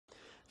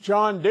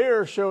John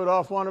Deere showed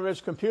off one of its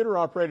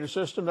computer-operated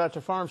systems at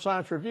the Farm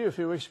Science Review a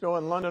few weeks ago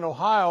in London,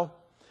 Ohio.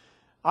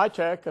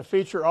 iTech, a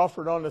feature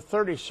offered on the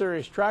 30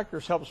 series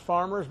tractors, helps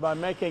farmers by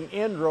making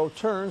end-row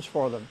turns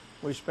for them.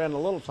 We spend a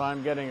little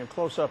time getting a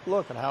close-up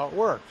look at how it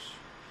works.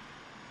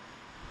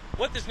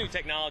 What this new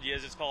technology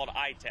is, it's called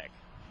iTech,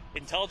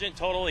 Intelligent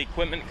Total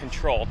Equipment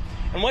Control.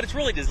 And what it's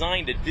really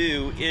designed to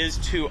do is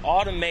to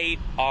automate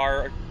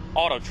our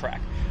auto track.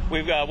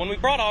 When we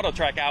brought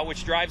AutoTrack out,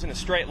 which drives in a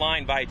straight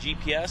line by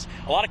GPS,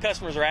 a lot of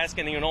customers are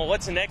asking,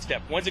 what's the next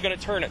step? When's it going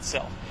to turn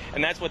itself?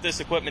 And that's what this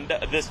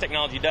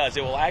technology does.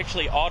 It will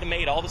actually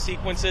automate all the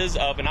sequences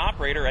of an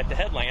operator at the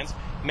headlands,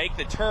 make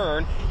the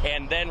turn,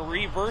 and then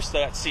reverse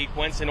that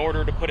sequence in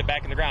order to put it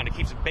back in the ground. It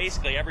keeps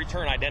basically every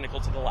turn identical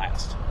to the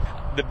last.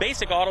 The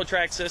basic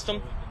AutoTrack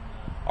system,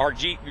 our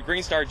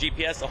Green Star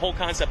GPS, the whole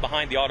concept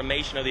behind the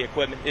automation of the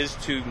equipment is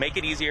to make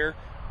it easier,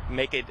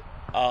 make it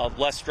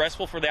less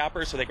stressful for the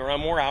operator so they can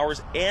run more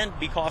hours and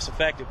be cost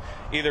effective,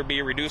 either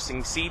be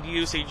reducing seed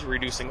usage,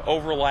 reducing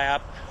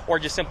overlap, or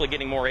just simply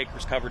getting more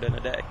acres covered in a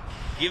day.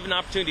 Give an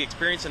opportunity to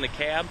experience in the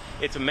cab.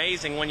 It's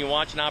amazing when you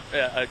watch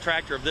a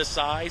tractor of this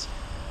size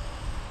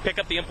pick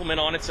up the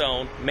implement on its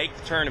own, make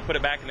the turn and put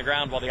it back in the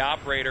ground while the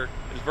operator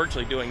is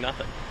virtually doing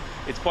nothing.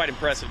 It's quite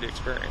impressive to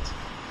experience.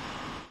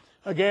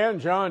 Again,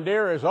 John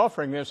Deere is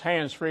offering this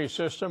hands-free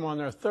system on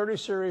their 30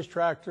 series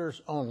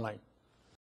tractors only.